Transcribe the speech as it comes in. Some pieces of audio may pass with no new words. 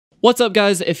What's up,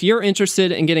 guys? If you're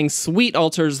interested in getting sweet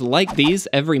altars like these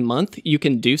every month, you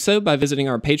can do so by visiting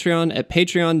our Patreon at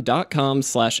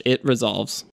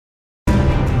patreon.com/itresolves.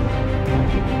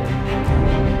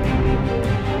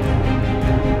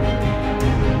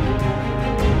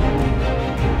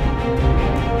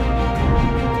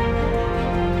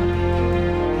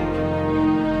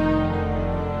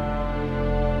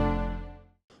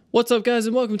 What's up, guys,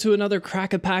 and welcome to another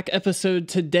Crack-a-Pack episode.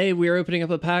 Today we are opening up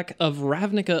a pack of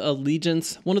Ravnica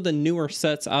Allegiance, one of the newer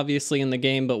sets obviously in the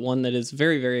game, but one that is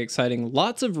very, very exciting.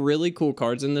 Lots of really cool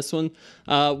cards in this one.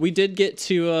 We did get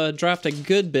to draft a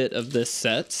good bit of this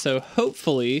set, so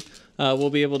hopefully we'll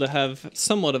be able to have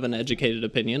somewhat of an educated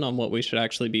opinion on what we should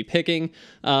actually be picking.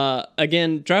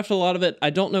 Again, draft a lot of it.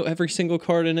 I don't know every single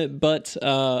card in it, but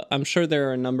I'm sure there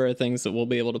are a number of things that we'll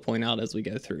be able to point out as we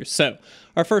go through. So,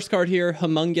 our first card here,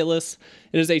 Homunculus.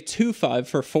 It is a 2/5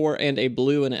 for 4 and a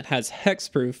blue, and it has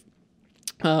hexproof.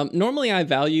 Normally, I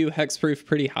value hexproof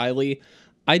pretty highly.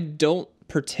 I don't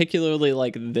particularly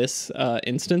like this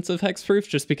instance of hexproof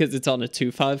just because it's on a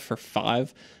 2/5 for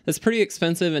 5. It's pretty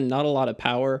expensive and not a lot of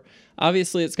power.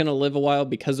 Obviously, it's going to live a while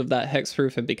because of that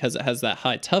hexproof and because it has that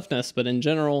high toughness, but in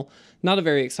general, not a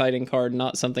very exciting card,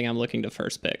 not something I'm looking to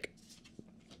first pick.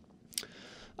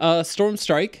 Storm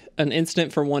Strike, an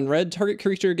instant for 1 red. Target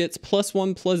creature gets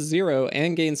 +1/+0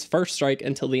 and gains first strike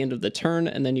until the end of the turn,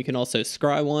 and then you can also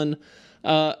scry 1.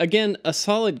 Again, a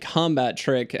solid combat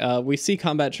trick. We see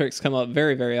combat tricks come up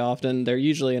very, very often. They're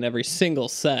usually in every single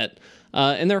set.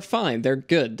 And they're fine. They're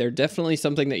good. They're definitely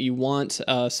something that you want,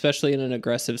 especially in an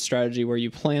aggressive strategy where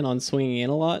you plan on swinging in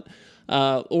a lot.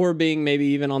 Or being maybe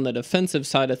even on the defensive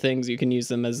side of things, you can use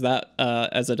them as that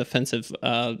as a defensive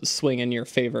swing in your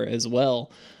favor as well.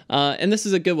 And this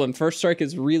is a good one. First strike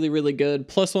is really, really good.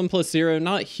 +1/+0,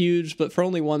 not huge, but for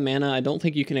only 1 mana, I don't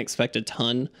think you can expect a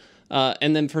ton.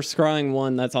 And then for scrying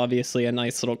 1, that's obviously a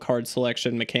nice little card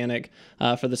selection mechanic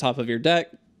for the top of your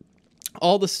deck.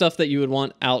 All the stuff that you would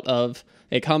want out of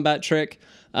a combat trick,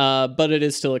 but it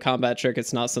is still a combat trick.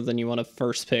 It's not something you want to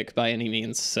first pick by any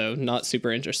means, so not super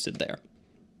interested there.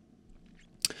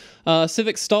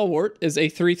 Civic Stalwart is a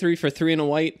 3/3 for 3 and a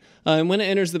white, and when it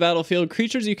enters the battlefield,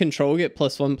 creatures you control get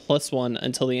 +1/+1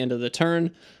 until the end of the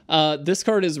turn. This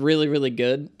card is really, really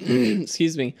good,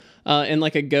 excuse me, in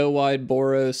like a go-wide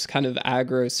Boros kind of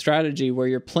aggro strategy where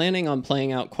you're planning on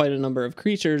playing out quite a number of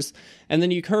creatures, and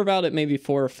then you curve out at maybe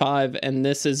 4 or 5, and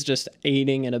this is just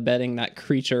aiding and abetting that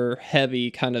creature-heavy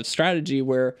kind of strategy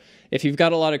where if you've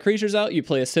got a lot of creatures out, you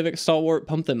play a Civic Stalwart,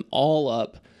 pump them all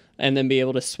up, and then be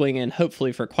able to swing in,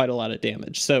 hopefully, for quite a lot of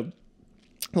damage. So,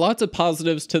 lots of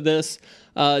positives to this.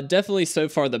 Definitely so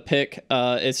far the pick.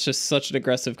 It's just such an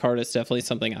aggressive card. It's definitely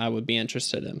something I would be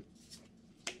interested in.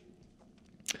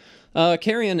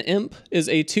 Carrion Imp is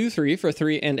a 2/3 for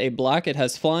 3 and a black. It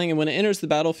has flying, and when it enters the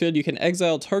battlefield, you can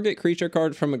exile target creature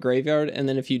card from a graveyard, and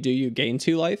then if you do, you gain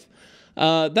 2 life.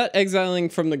 That exiling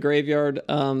from the graveyard,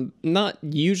 not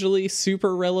usually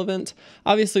super relevant.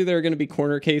 Obviously, there are going to be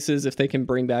corner cases if they can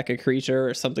bring back a creature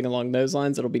or something along those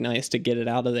lines. It'll be nice to get it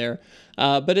out of there.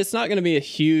 But it's not going to be a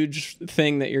huge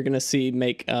thing that you're going to see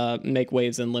make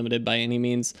waves in limited by any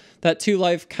means. That 2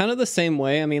 life, kind of the same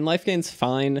way. I mean, life gain's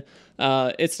fine.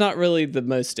 It's not really the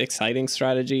most exciting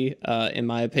strategy, in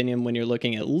my opinion, when you're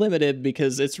looking at limited,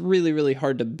 because it's really, really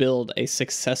hard to build a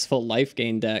successful life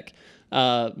gain deck.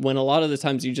 When a lot of the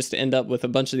times you just end up with a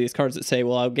bunch of these cards that say,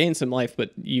 well, I'll gain some life,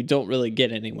 but you don't really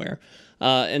get anywhere.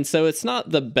 And so it's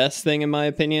not the best thing in my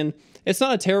opinion. It's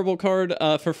not a terrible card.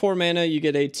 For 4 mana, you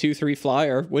get a 2/3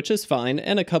 flyer, which is fine,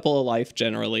 and a couple of life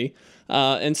generally.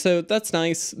 And so that's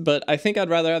nice, but I think I'd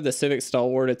rather have the Civic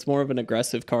Stalwart. It's more of an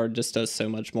aggressive card, just does so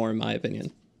much more in my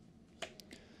opinion.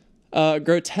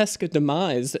 Grotesque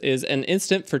Demise is an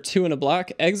instant for 2 and a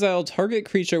black. Exile target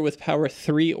creature with power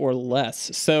 3 or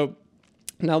less. So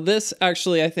now this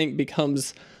actually, I think,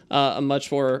 becomes a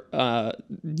much more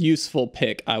useful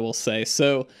pick, I will say.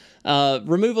 So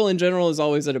removal in general is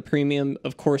always at a premium.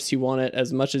 Of course, you want it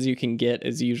as much as you can get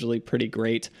is usually pretty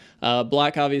great.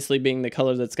 Black obviously being the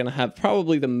color that's going to have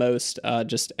probably the most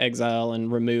just exile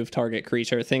and remove target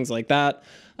creature, things like that.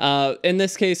 In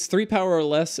this case, 3 power or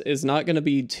less is not going to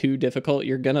be too difficult.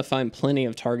 You're going to find plenty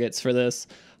of targets for this.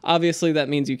 Obviously, that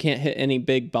means you can't hit any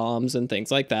big bombs and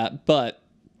things like that, but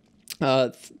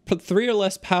 3 or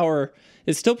less power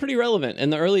is still pretty relevant in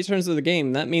the early turns of the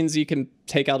game. That means you can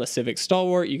take out a Civic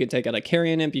Stalwart, you can take out a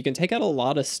Carrion Imp, you can take out a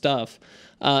lot of stuff,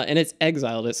 and it's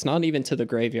exiled. It's not even to the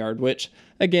graveyard, which,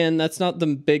 again, that's not the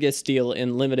biggest deal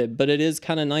in Limited, but it is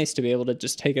kind of nice to be able to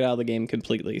just take it out of the game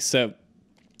completely. So,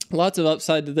 lots of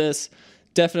upside to this.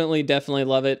 Definitely, definitely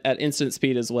love it. At instant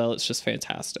speed as well, it's just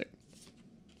fantastic.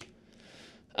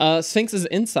 Sphinx's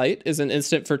Insight is an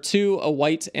instant for 2, a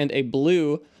white, and a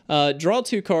blue. Draw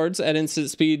 2 cards at instant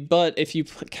speed, but if you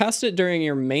cast it during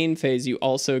your main phase, you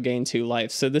also gain 2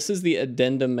 life. So this is the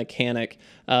addendum mechanic.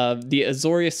 The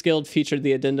Azorius Guild featured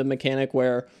the addendum mechanic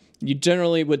where you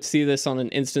generally would see this on an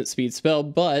instant speed spell,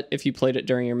 but if you played it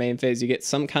during your main phase, you get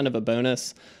some kind of a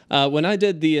bonus. When I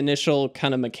did the initial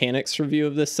kind of mechanics review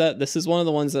of this set, this is one of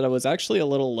the ones that I was actually a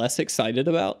little less excited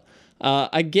about.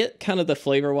 I get kind of the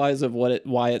flavor-wise of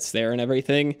why it's there and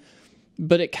everything,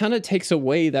 but it kind of takes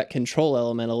away that control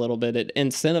element a little bit. It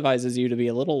incentivizes you to be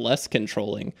a little less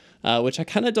controlling, which I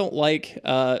kind of don't like.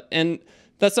 And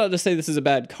that's not to say this is a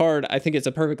bad card. I think it's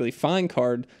a perfectly fine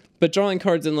card, but drawing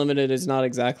cards in Limited is not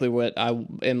exactly what I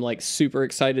am like super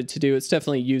excited to do. It's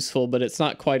definitely useful, but it's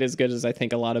not quite as good as I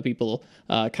think a lot of people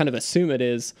kind of assume it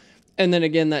is. And then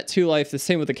again, that 2 life, the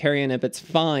same with the Carrion Imp, it's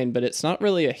fine, but it's not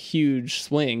really a huge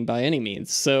swing by any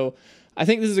means. So I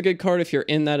think this is a good card. If you're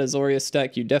in that Azorius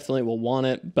deck, you definitely will want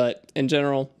it, but in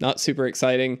general, not super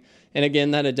exciting. And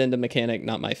again, that addendum mechanic,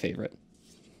 not my favorite.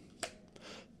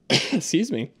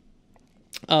 Excuse me.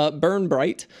 Burn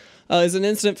Bright is an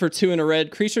instant for 2 and a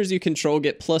red. Creatures you control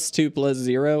get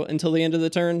 +2/+0 until the end of the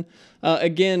turn.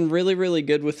 Again, really, really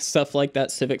good with stuff like that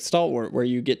Civic Stalwart, where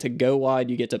you get to go wide,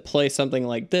 you get to play something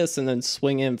like this, and then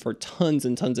swing in for tons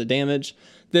and tons of damage.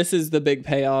 This is the big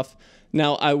payoff.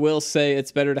 Now, I will say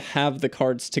it's better to have the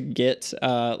cards to get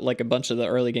like a bunch of the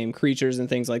early game creatures and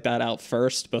things like that out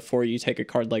first before you take a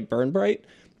card like Burn Bright.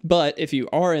 But if you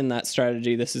are in that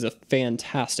strategy, this is a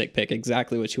fantastic pick,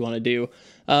 exactly what you want to do.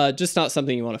 Just not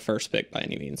something you want to first pick by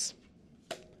any means.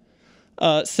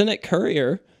 Cynic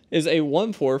Courier is a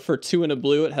 1/4 for 2 and a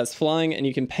blue. It has flying, and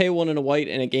you can pay 1 and a white,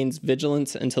 and it gains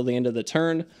vigilance until the end of the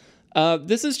turn.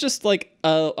 This is just like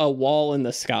a wall in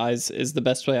the skies is the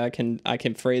best way I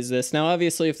can phrase this. Now,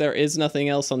 obviously, if there is nothing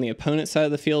else on the opponent's side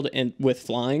of the field and with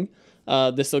flying,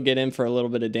 this will get in for a little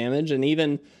bit of damage. And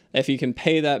even if you can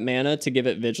pay that mana to give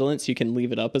it vigilance, you can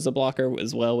leave it up as a blocker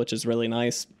as well, which is really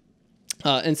nice,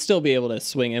 and still be able to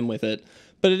swing in with it.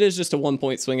 But it is just a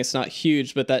 1-point swing. It's not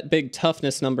huge, but that big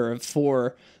toughness number of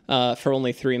 4 for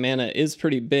only 3 mana is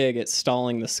pretty big. It's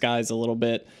stalling the skies a little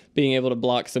bit, being able to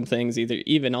block some things,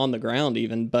 even on the ground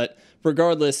even. But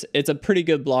regardless, it's a pretty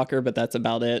good blocker, but that's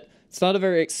about it. It's not a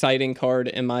very exciting card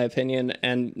in my opinion,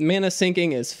 and mana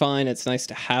sinking is fine. It's nice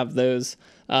to have those,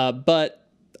 but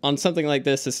on something like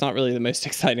this, it's not really the most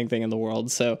exciting thing in the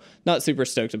world, so not super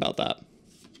stoked about that.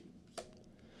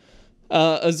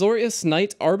 Azorius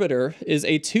Knight Arbiter is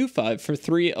a 2/5 for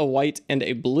 3, a white, and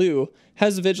a blue.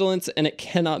 Has vigilance, and it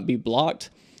cannot be blocked.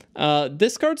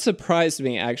 This card surprised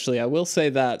me, actually. I will say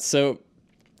that. So,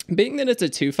 being that it's a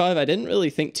 2/5, I didn't really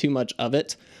think too much of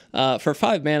it. For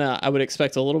 5 mana, I would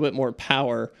expect a little bit more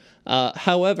power.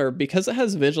 However, because it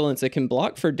has vigilance, it can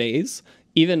block for days,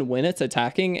 even when it's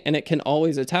attacking, and it can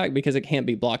always attack because it can't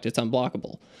be blocked. It's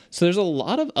unblockable. So there's a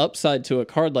lot of upside to a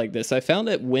card like this. I found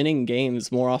it winning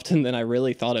games more often than I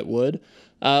really thought it would,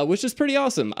 which is pretty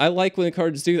awesome. I like when the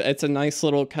cards do that. It's a nice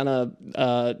little kind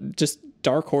of just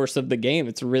dark horse of the game.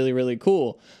 It's really, really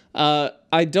cool.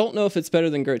 I don't know if it's better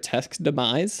than Grotesque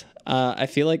Demise. I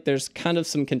feel like there's kind of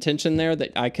some contention there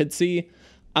that I could see.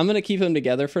 I'm going to keep them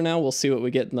together for now. We'll see what we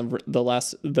get in the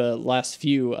last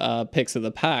few picks of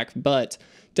the pack, but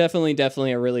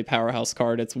definitely a really powerhouse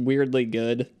card. It's weirdly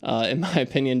good, in my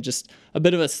opinion, just a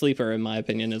bit of a sleeper in my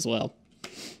opinion as well.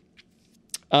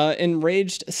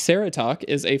 Enraged Ceratok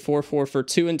is a 4/4 for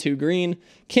 2 and 2 green.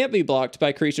 Can't be blocked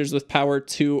by creatures with power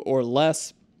 2 or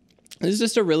less. It's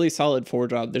just a really solid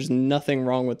 4-drop. There's nothing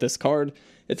wrong with this card.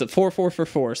 It's a 4/4 for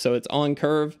 4, so it's on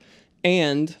curve.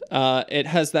 And it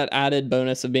has that added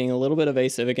bonus of being a little bit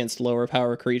evasive against lower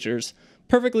power creatures.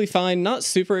 Perfectly fine, not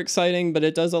super exciting, but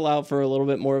it does allow for a little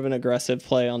bit more of an aggressive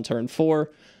play on turn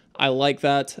 4. I like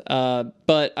that,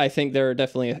 but I think there are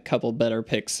definitely a couple better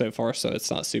picks so far, so it's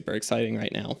not super exciting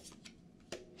right now.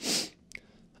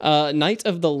 Knight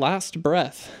of the Last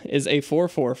Breath is a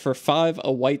 4/4 for 5,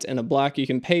 a white, and a black. You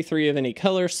can pay 3 of any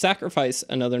color, sacrifice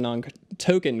another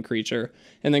non-token creature,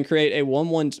 and then create a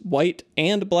 1/1 white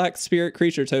and black spirit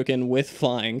creature token with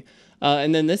flying.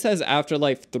 And then this has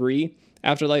Afterlife 3,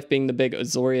 Afterlife being the big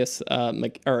Azorius,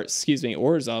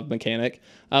 Orzhov mechanic.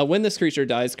 When this creature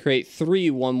dies, create 3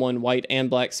 1/1 white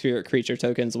and black spirit creature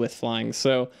tokens with flying.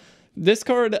 So this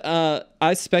card,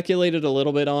 I speculated a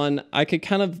little bit on. I could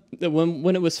kind of,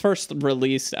 when it was first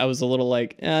released, I was a little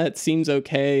like, it seems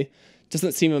okay.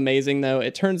 Doesn't seem amazing, though.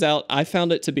 It turns out I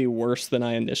found it to be worse than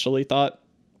I initially thought.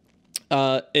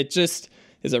 It just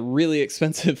is a really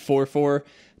expensive 4/4.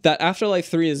 That Afterlife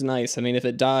 3 is nice. I mean, if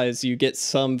it dies, you get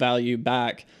some value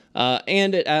back.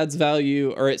 And it adds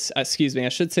value, or excuse me, I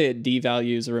should say it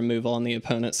devalues a removal on the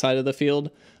opponent's side of the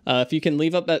field. If you can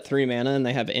leave up that 3 mana and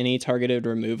they have any targeted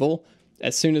removal,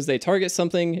 as soon as they target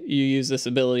something, you use this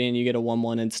ability and you get a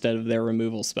 1/1 instead of their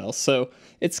removal spell. So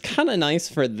it's kind of nice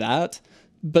for that,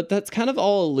 but that's kind of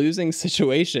all a losing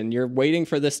situation. You're waiting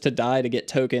for this to die to get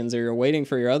tokens, or you're waiting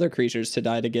for your other creatures to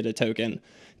die to get a token.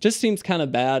 Just seems kind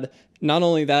of bad. Not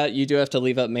only that, you do have to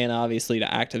leave up mana, obviously,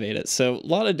 to activate it. So a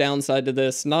lot of downside to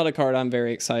this. Not a card I'm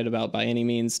very excited about by any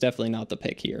means. Definitely not the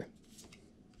pick here.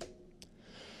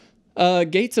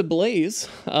 Gates Ablaze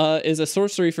is a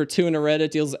sorcery for 2 and a red.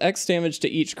 It deals X damage to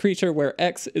each creature, where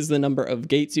X is the number of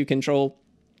gates you control.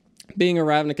 Being a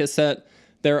Ravnica set,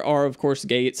 there are, of course,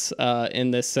 gates in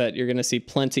this set. You're going to see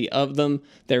plenty of them.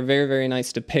 They're very, very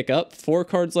nice to pick up for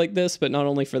cards like this, but not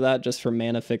only for that, just for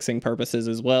mana fixing purposes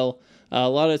as well. A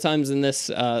lot of times in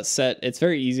this set, it's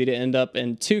very easy to end up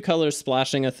in 2 colors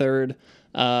splashing a third.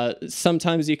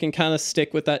 Sometimes you can kind of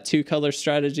stick with that 2-color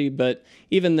strategy, but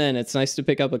even then, it's nice to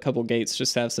pick up a couple gates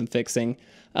just to have some fixing.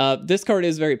 This card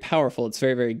is very powerful. It's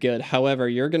very, very good. However,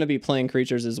 you're going to be playing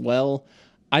creatures as well.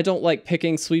 I don't like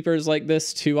picking sweepers like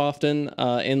this too often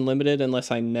in Limited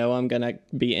unless I know I'm going to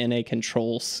be in a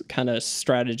control kind of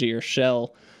strategy or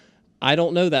shell. I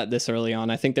don't know that this early on.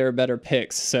 I think there are better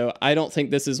picks, so I don't think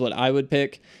this is what I would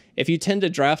pick. If you tend to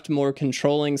draft more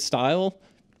controlling style,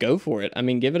 go for it. I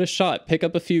mean, give it a shot. Pick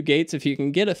up a few gates. If you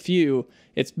can get a few,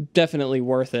 it's definitely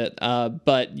worth it,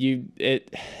 but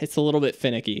it's a little bit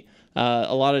finicky.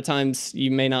 A lot of times you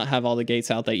may not have all the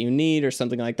gates out that you need or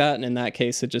something like that, and in that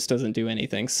case, it just doesn't do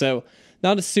anything. So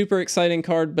not a super exciting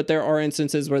card, but there are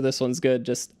instances where this one's good.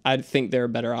 Just I think there are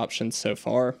better options so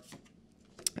far.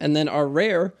 And then our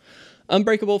rare,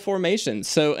 Unbreakable Formation.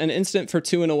 So an instant for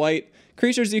 2 and a white.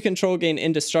 Creatures you control gain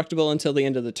indestructible until the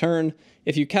end of the turn.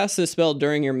 If you cast this spell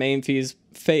during your main phase,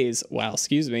 put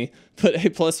a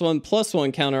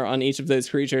 +1/+1 counter on each of those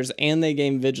creatures, and they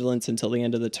gain vigilance until the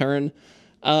end of the turn.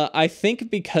 I think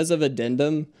because of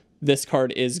Addendum, this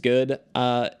card is good.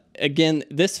 Again,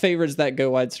 this favors that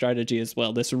go wide strategy as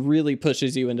well. This really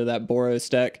pushes you into that Boros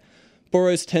deck.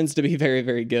 Boros tends to be very,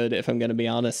 very good, if I'm going to be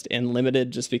honest, in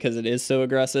Limited, just because it is so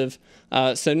aggressive.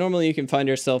 So normally you can find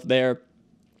yourself there.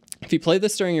 If you play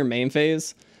this during your main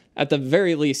phase, at the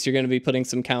very least, you're going to be putting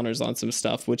some counters on some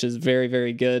stuff, which is very,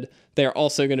 very good. They're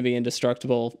also going to be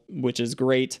indestructible, which is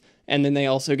great. And then they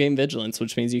also gain vigilance,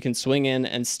 which means you can swing in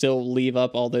and still leave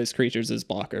up all those creatures as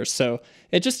blockers. So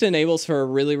it just enables for a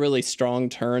really, really strong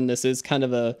turn. This is kind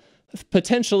of a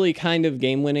potentially kind of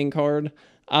game-winning card.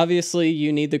 Obviously,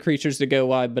 you need the creatures to go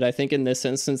wide, but I think in this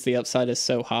instance, the upside is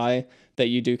so high that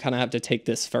you do kind of have to take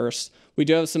this first. We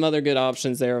do have some other good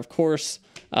options there, of course,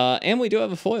 and we do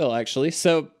have a foil, actually.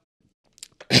 So,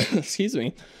 excuse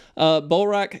me,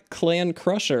 Bolrak Clan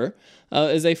Crusher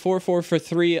is a 4/4 for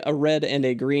 3, a red and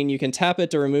a green. You can tap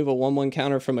it to remove a 1/1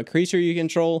 counter from a creature you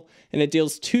control, and it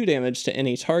deals 2 damage to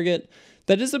any target.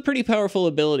 That is a pretty powerful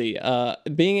ability.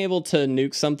 Being able to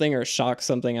nuke something, or shock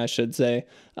something, I should say,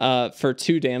 for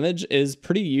 2 damage is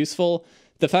pretty useful.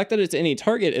 The fact that it's any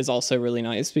target is also really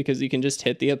nice because you can just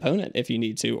hit the opponent if you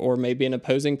need to, or maybe an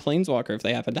opposing planeswalker if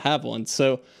they happen to have one.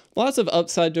 So lots of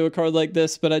upside to a card like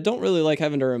this, but I don't really like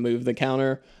having to remove the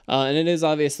counter. And it is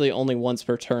obviously only once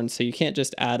per turn, so you can't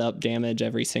just add up damage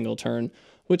every single turn,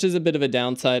 which is a bit of a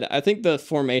downside. I think the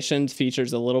formation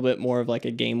features a little bit more of like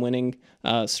a game-winning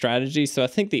strategy, so I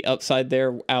think the upside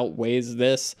there outweighs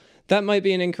this. That might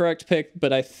be an incorrect pick,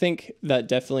 but I think that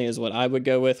definitely is what I would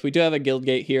go with. We do have a guild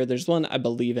gate here. There's one, I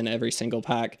believe, in every single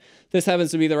pack. This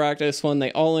happens to be the Rakdos one.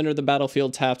 They all enter the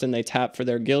battlefield tapped, and they tap for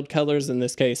their guild colors, in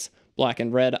this case, black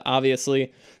and red,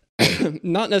 obviously.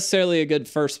 Not necessarily a good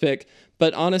first pick,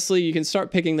 but honestly, you can start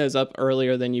picking those up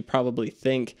earlier than you probably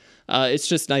think. It's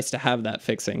just nice to have that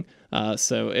fixing.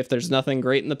 So if there's nothing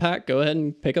great in the pack, go ahead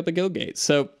and pick up a guild gate.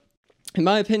 So in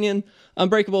my opinion,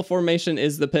 Unbreakable Formation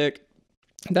is the pick.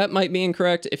 That might be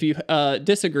incorrect. If you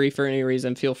disagree for any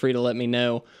reason, feel free to let me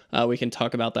know. We can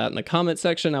talk about that in the comment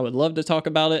section. I would love to talk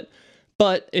about it.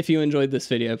 But if you enjoyed this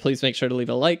video, please make sure to leave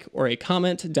a like or a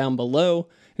comment down below.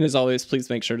 And as always, please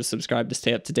make sure to subscribe to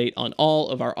stay up to date on all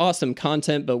of our awesome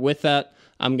content. But with that,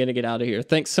 I'm going to get out of here.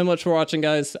 Thanks so much for watching,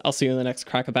 guys. I'll see you in the next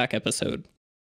Crack-A-Pack episode.